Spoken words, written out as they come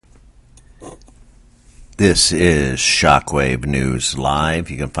This is Shockwave News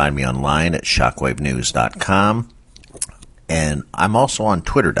Live. You can find me online at shockwavenews.com. And I'm also on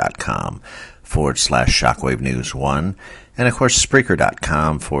twitter.com/Shockwave News 1. And of course,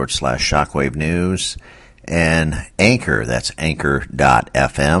 Spreaker.com/Shockwave News. And Anchor, that's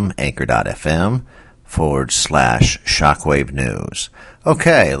anchor.fm, anchor.fm/Shockwave News.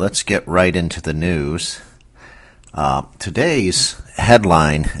 Okay, let's get right into the news. Today's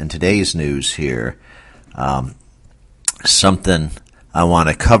headline and today's news here, something I want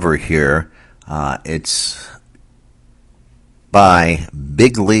to cover here. It's by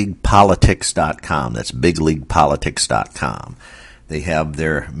bigleaguepolitics.com. That's bigleaguepolitics.com. They have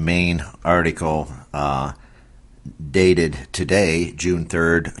their main article dated today, June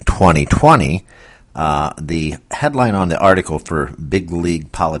 3rd, 2020. The headline on the article for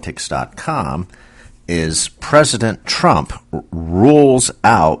bigleaguepolitics.com is President Trump rules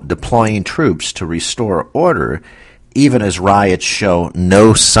out deploying troops to restore order even as riots show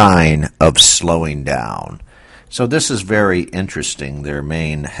no sign of slowing down. So this is very interesting, their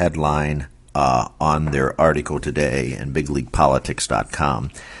main headline on their article today in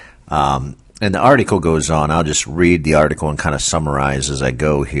bigleaguepolitics.com. And the article goes on. I'll just read the article and kind of summarize as I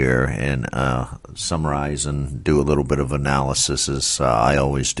go here and summarize and do a little bit of analysis as I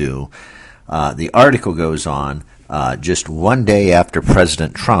always do. The article goes on, just one day after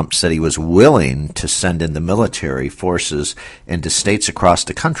President Trump said he was willing to send in the military forces into states across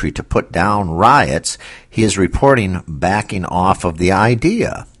the country to put down riots, he is reporting backing off of the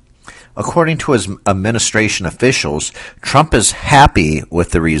idea. According to his administration officials, Trump is happy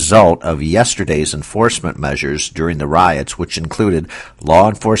with the result of yesterday's enforcement measures during the riots, which included law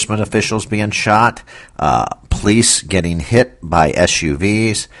enforcement officials being shot, police getting hit by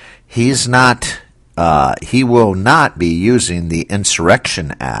SUVs. He will not be using the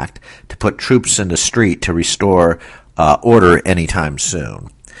Insurrection Act to put troops in the street to restore order anytime soon.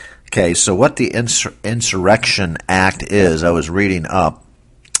 Okay, so what the Insurrection Act is, I was reading up.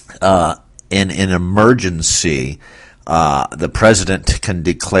 In an emergency, the president can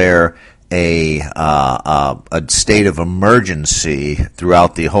declare a state of emergency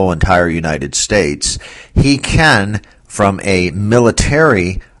throughout the whole entire United States. He can, from a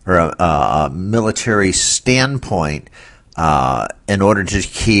military or a military standpoint, in order to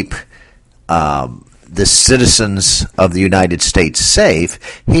keep the citizens of the United States safe,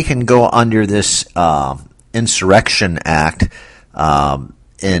 he can go under this Insurrection Act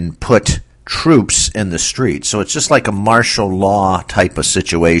and put troops in the street. So it's just like a martial law type of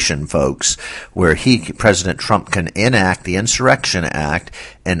situation, folks, where President Trump can enact the Insurrection Act,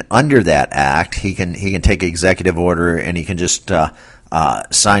 and under that act, he can take executive order, and he can just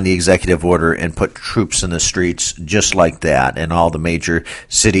sign the executive order and put troops in the streets just like that in all the major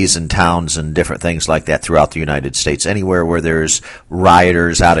cities and towns and different things like that throughout the United States. Anywhere where there's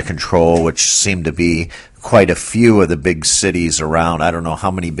rioters out of control, which seem to be quite a few of the big cities around. I don't know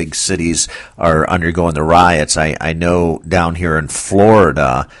how many big cities are undergoing the riots. I know down here in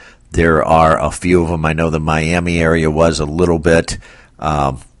Florida, there are a few of them. I know the Miami area was a little bit.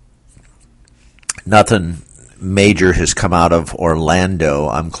 Nothing major has come out of Orlando.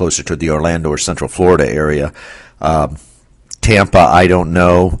 I'm closer to the Orlando or Central Florida area. Tampa, I don't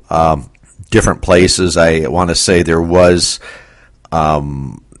know. Different places. I want to say there was,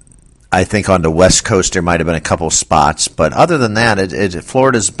 I think on the West Coast there might have been a couple spots, but other than that,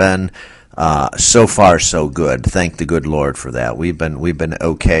 Florida's been so far so good. Thank the good Lord for that. We've been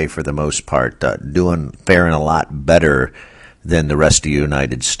okay for the most part, faring a lot better than the rest of the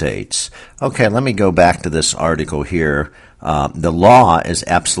United States. Okay, let me go back to this article here. The law is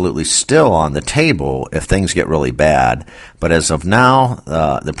absolutely still on the table if things get really bad, but as of now,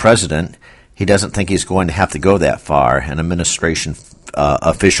 the president, he doesn't think he's going to have to go that far, an administration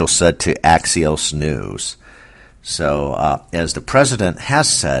official said to Axios News. So, as the president has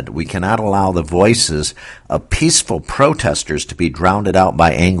said, we cannot allow the voices of peaceful protesters to be drowned out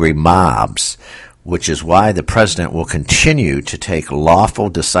by angry mobs, which is why the president will continue to take lawful,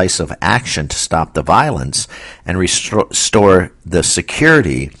 decisive action to stop the violence and restore the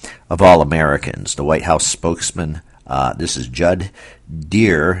security of all Americans. The White House spokesman, this is Judd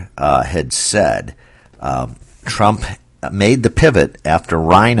Deere, had said. Trump made the pivot after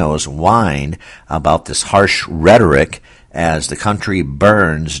rhinos whined about this harsh rhetoric as the country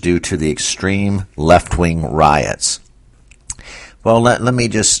burns due to the extreme left-wing riots. Well, let me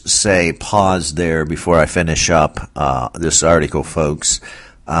just say, pause there before I finish up this article, folks.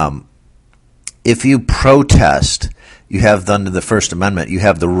 If you protest, you have under the First Amendment, you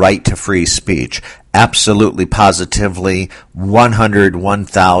have the right to free speech. Absolutely, positively,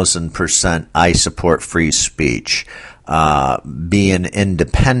 1,000%, I support free speech. Being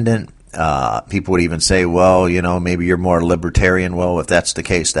independent, people would even say, well, maybe you're more libertarian. Well, if that's the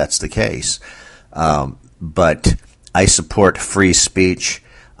case, that's the case. But I support free speech.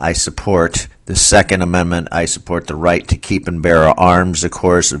 I support the Second Amendment. I support the right to keep and bear arms, of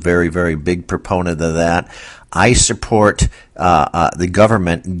course, a very, very big proponent of that. I support the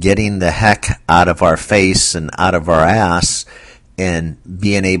government getting the heck out of our face and out of our ass and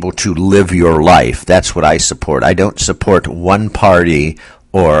being able to live your life. That's what I support. I don't support one party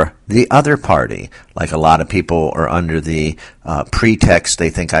or the other party. Like a lot of people are under the pretext they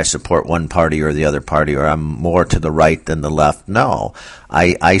think I support one party or the other party, or I'm more to the right than the left. No,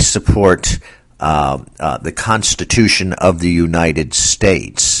 I support the Constitution of the United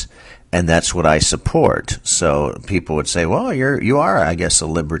States, and that's what I support. So people would say, well, you are, I guess, a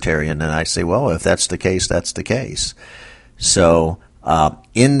libertarian. And I say, well, if that's the case, that's the case. So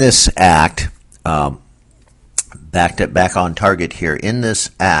in this act, back on target here, in this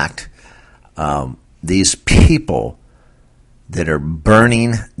act, these people that are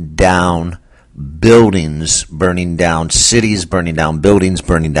burning down buildings, burning down cities, burning down buildings,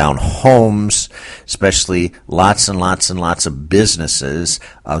 burning down homes, especially lots and lots and lots of businesses.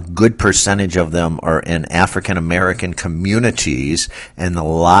 A good percentage of them are in African American communities, and a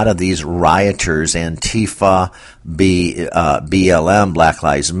lot of these rioters, Antifa, BLM, Black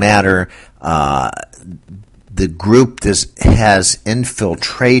Lives Matter, the group this has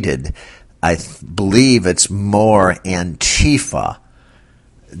infiltrated, I believe it's more Antifa.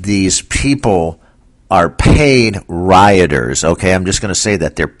 These people are paid rioters, okay? I'm just going to say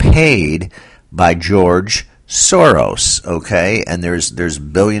that. They're paid by George Soros, okay? And there's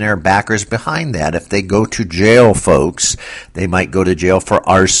billionaire backers behind that. If they go to jail, folks, they might go to jail for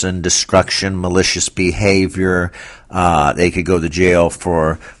arson, destruction, malicious behavior. They could go to jail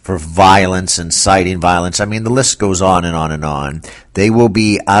for violence, inciting violence. I mean, the list goes on and on and on. They will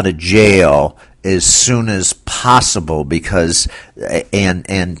be out of jail as soon as possible because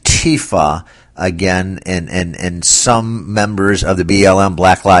Antifa, again, and some members of the BLM,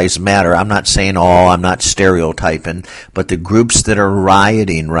 Black Lives Matter, I'm not saying all, I'm not stereotyping, but the groups that are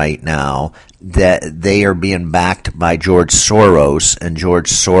rioting right now, that they are being backed by George Soros, and George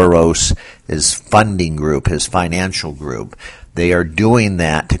Soros, his funding group, his financial group. They are doing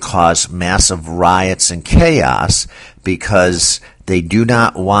that to cause massive riots and chaos because they do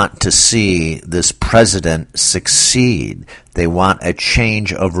not want to see this president succeed. They want a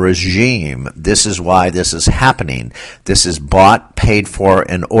change of regime. This is why this is happening. This is bought, paid for,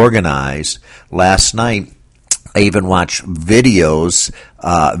 and organized. Last night, I even watched videos,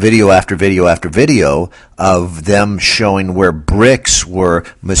 video after video after video of them showing where bricks were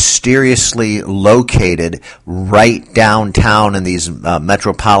mysteriously located right downtown in these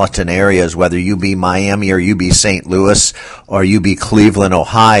metropolitan areas, whether you be Miami or you be St. Louis or you be Cleveland,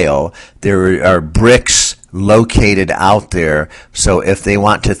 Ohio. There are bricks located out there. So if they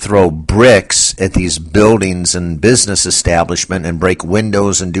want to throw bricks at these buildings and business establishment and break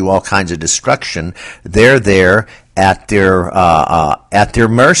windows and do all kinds of destruction, they're there at their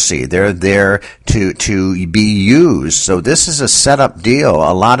mercy. They're there to be used. So this is a setup deal.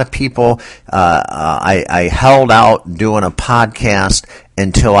 A lot of people, I held out doing a podcast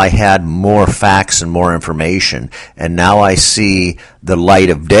until I had more facts and more information. And now I see the light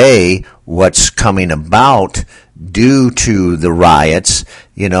of day, what's coming about due to the riots.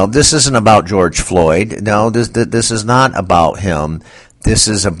 This isn't about George Floyd. No, this is not about him. This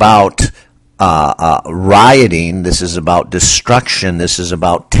is about rioting. This is about destruction. This is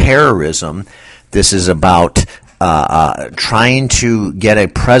about terrorism. This is about trying to get a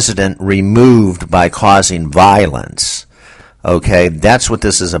president removed by causing violence. Okay, that's what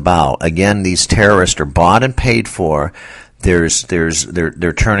this is about. Again, these terrorists are bought and paid for. They're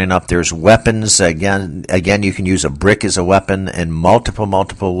turning up. There's weapons. Again, you can use a brick as a weapon in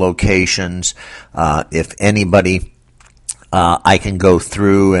multiple locations. If anybody, I can go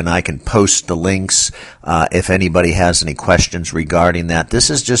through and I can post the links if anybody has any questions regarding that.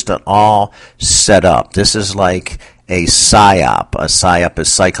 This is just an all set up. This is like a PSYOP. A PSYOP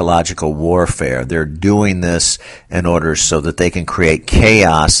is psychological warfare. They're doing this in order so that they can create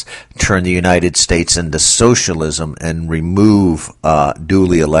chaos, turn the United States into socialism, and remove a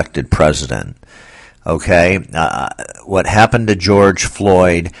duly elected president. Okay? What happened to George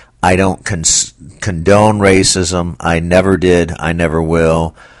Floyd, I don't condone racism. I never did. I never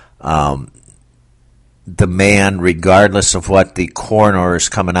will. the man, regardless of what the coroner is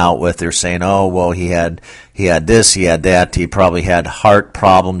coming out with. They're saying, oh, well, he had this, he had that, he probably had heart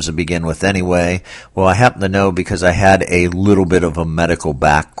problems to begin with anyway. Well, I happen to know because I had a little bit of a medical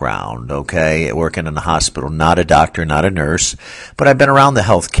background, okay, working in a hospital, not a doctor, not a nurse, but I've been around the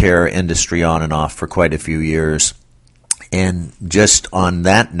healthcare industry on and off for quite a few years. And just on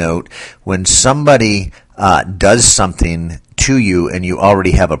that note, when somebody does something to you and you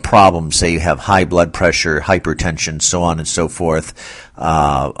already have a problem, say you have high blood pressure, hypertension, so on and so forth,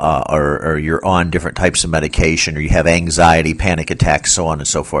 or you're on different types of medication, or you have anxiety, panic attacks, so on and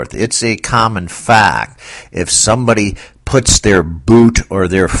so forth. It's a common fact. If somebody puts their boot or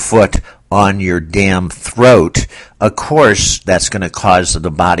their foot on your damn throat, of course that's going to cause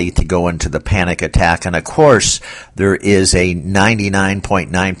the body to go into the panic attack. And of course there is a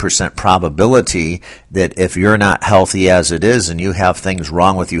 99.9% probability that if you're not healthy as it is and you have things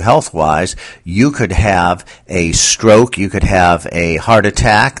wrong with you health-wise, you could have a stroke, you could have a heart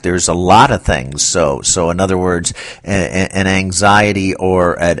attack. There's a lot of things. So in other words, an anxiety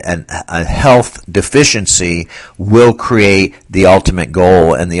or a health deficiency will create the ultimate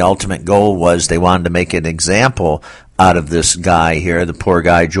goal. And the ultimate goal was they wanted to make an example out of this guy here, the poor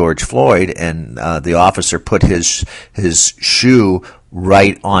guy George Floyd, and the officer put his shoe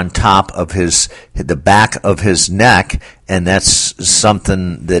right on top of the back of his neck, and that's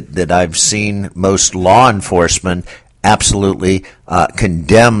something that I've seen most law enforcement absolutely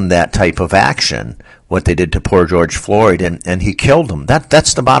condemn that type of action, what they did to poor George Floyd, and he killed him.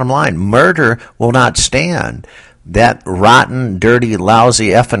 That's the bottom line. Murder will not stand. That rotten, dirty, lousy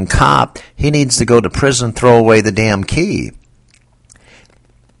effing cop, he needs to go to prison, throw away the damn key.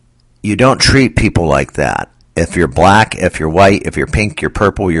 You don't treat people like that. If you're black, if you're white, if you're pink, you're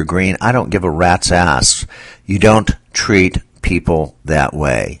purple, you're green, I don't give a rat's ass. You don't treat people that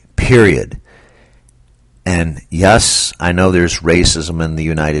way, period. And yes, I know there's racism in the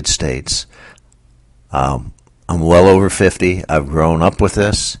United States. I'm well over 50. I've grown up with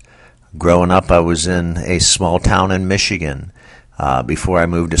this. Growing up, I was in a small town in Michigan. Before I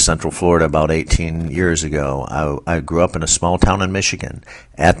moved to Central Florida about 18 years ago, I grew up in a small town in Michigan.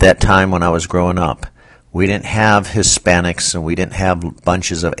 At that time when I was growing up, we didn't have Hispanics and we didn't have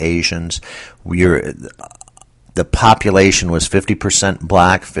bunches of Asians. The population was 50%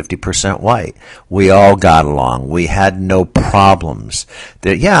 black, 50% white. We all got along. We had no problems.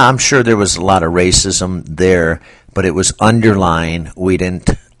 I'm sure there was a lot of racism there, but it was underlying. We didn't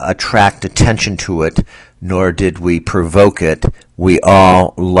attract attention to it, nor did we provoke it. We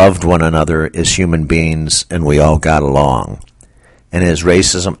all loved one another as human beings, and we all got along. And is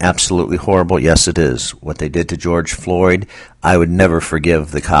racism absolutely horrible? Yes, it is. What they did to George Floyd, I would never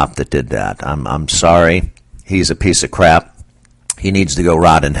forgive the cop that did that. I'm sorry. He's a piece of crap. He needs to go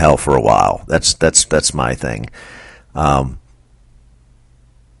rot in hell for a while. That's my thing.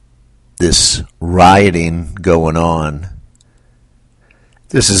 This rioting going on,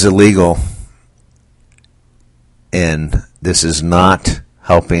 this is illegal, and this is not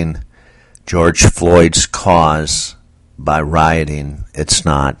helping George Floyd's cause by rioting. It's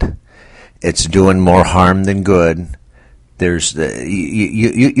not. It's doing more harm than good. There's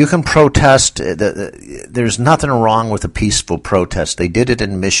you can protest. There's nothing wrong with a peaceful protest. They did it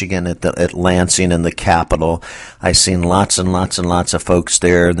in Michigan at Lansing in the Capitol. I seen lots and lots and lots of folks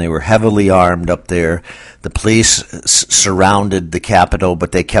there, and they were heavily armed up there. The police surrounded the Capitol,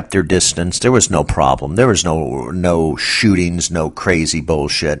 but they kept their distance. There was no problem. There was no shootings, no crazy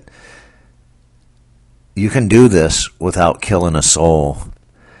bullshit. You can do this without killing a soul.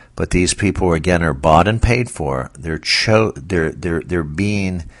 But these people, again, are bought and paid for. They're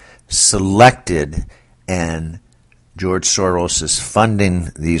being selected, and George Soros is funding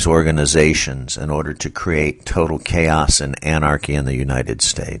these organizations in order to create total chaos and anarchy in the United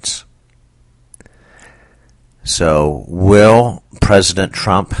States. So will President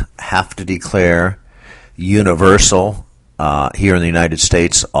Trump have to declare universal here in the United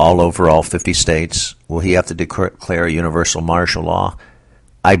States, all over all 50 states? Will he have to declare universal martial law?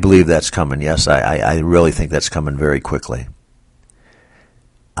 I believe that's coming. Yes, I really think that's coming very quickly.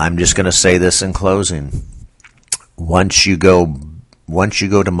 I'm just going to say this in closing. Once you go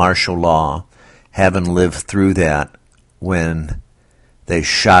to martial law, having lived through that when they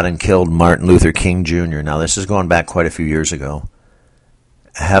shot and killed Martin Luther King Jr. Now, this is going back quite a few years ago.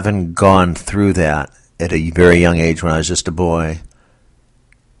 Having gone through that at a very young age when I was just a boy,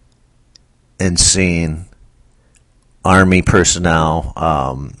 and seeing Army personnel,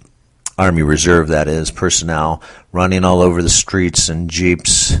 Army Reserve, that is, personnel, running all over the streets in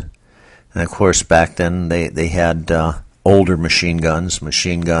Jeeps. And, of course, back then they had older machine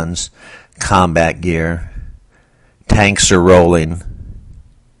guns, combat gear, tanks are rolling.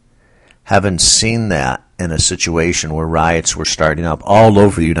 Haven't seen that in a situation where riots were starting up all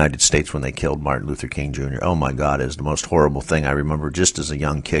over the United States when they killed Martin Luther King Jr. Oh my God, it is the most horrible thing I remember just as a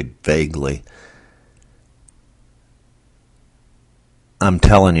young kid, vaguely. I'm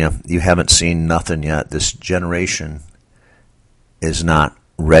telling you, you haven't seen nothing yet. This generation is not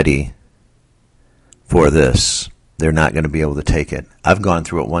ready for this. They're not going to be able to take it. I've gone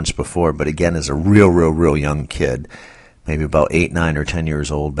through it once before, but again, as a real young kid, maybe about 8, 9, or 10 years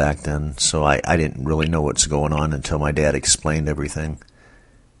old back then. So I didn't really know what's going on until my dad explained everything.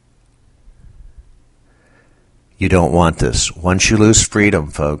 You don't want this. Once you lose freedom,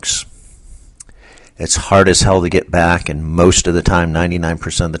 folks, it's hard as hell to get back, and most of the time,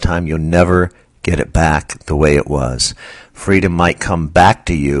 99% of the time, you'll never get it back the way it was. Freedom might come back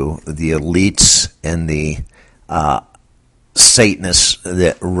to you. The elites and the Satanists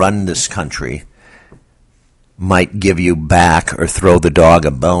that run this country might give you back or throw the dog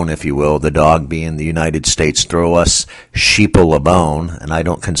a bone, if you will, the dog being the United States, throw us sheeple a bone, and I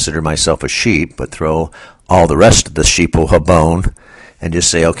don't consider myself a sheep, but throw all the rest of the sheeple a bone, and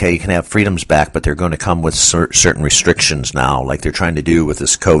just say, okay, you can have freedoms back, but they're going to come with certain restrictions now, like they're trying to do with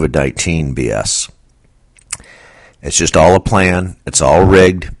this COVID-19 BS. It's just all a plan. It's all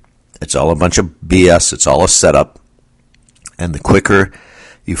rigged. It's all a bunch of BS. It's all a setup. And the quicker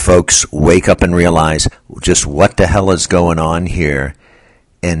you folks wake up and realize just what the hell is going on here,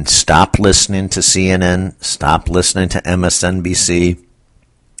 and stop listening to CNN, stop listening to MSNBC,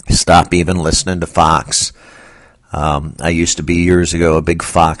 stop even listening to Fox. I used to be years ago a big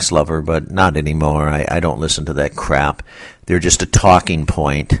Fox lover, but not anymore. I don't listen to that crap. They're just a talking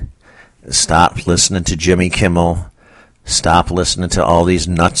point. Stop listening to Jimmy Kimmel. Stop listening to all these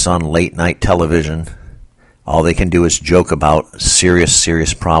nuts on late night television. All they can do is joke about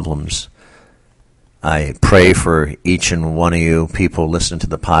serious problems. I pray for each and one of you people listening to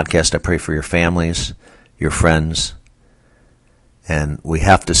the podcast. I pray for your families, your friends. And we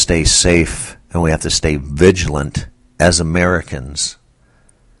have to stay safe, and we have to stay vigilant as Americans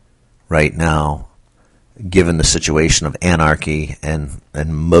right now, given the situation of anarchy and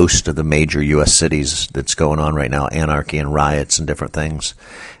most of the major U.S. cities that's going on right now, anarchy and riots and different things.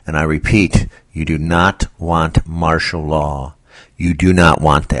 And I repeat, you do not want martial law. You do not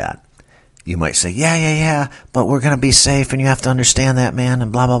want that. You might say, yeah, but we're going to be safe, and you have to understand that, man,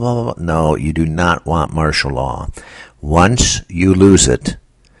 and blah, blah, blah, blah. No, you do not want martial law. Once you lose it,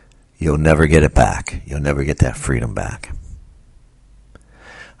 you'll never get it back. You'll never get that freedom back.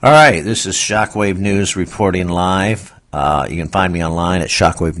 All right, this is Shockwave News reporting live. You can find me online at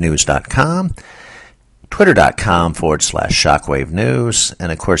shockwavenews.com, twitter.com/Shockwave News,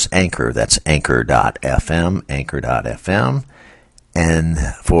 and of course Anchor. That's anchor.fm, and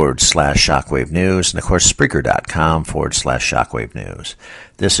 /Shockwave News, and of course Spreaker.com /Shockwave News.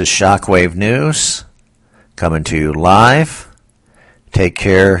 This is Shockwave News coming to you live. Take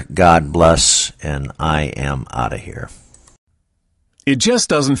care, God bless, and I am out of here. It just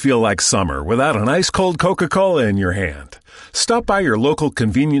doesn't feel like summer without an ice-cold Coca-Cola in your hand. Stop by your local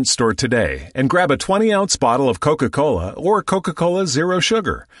convenience store today and grab a 20-ounce bottle of Coca-Cola or Coca-Cola Zero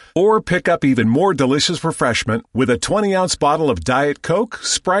Sugar. Or pick up even more delicious refreshment with a 20-ounce bottle of Diet Coke,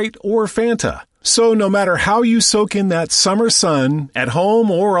 Sprite, or Fanta. So no matter how you soak in that summer sun, at home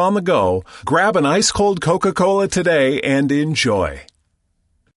or on the go, grab an ice-cold Coca-Cola today and enjoy.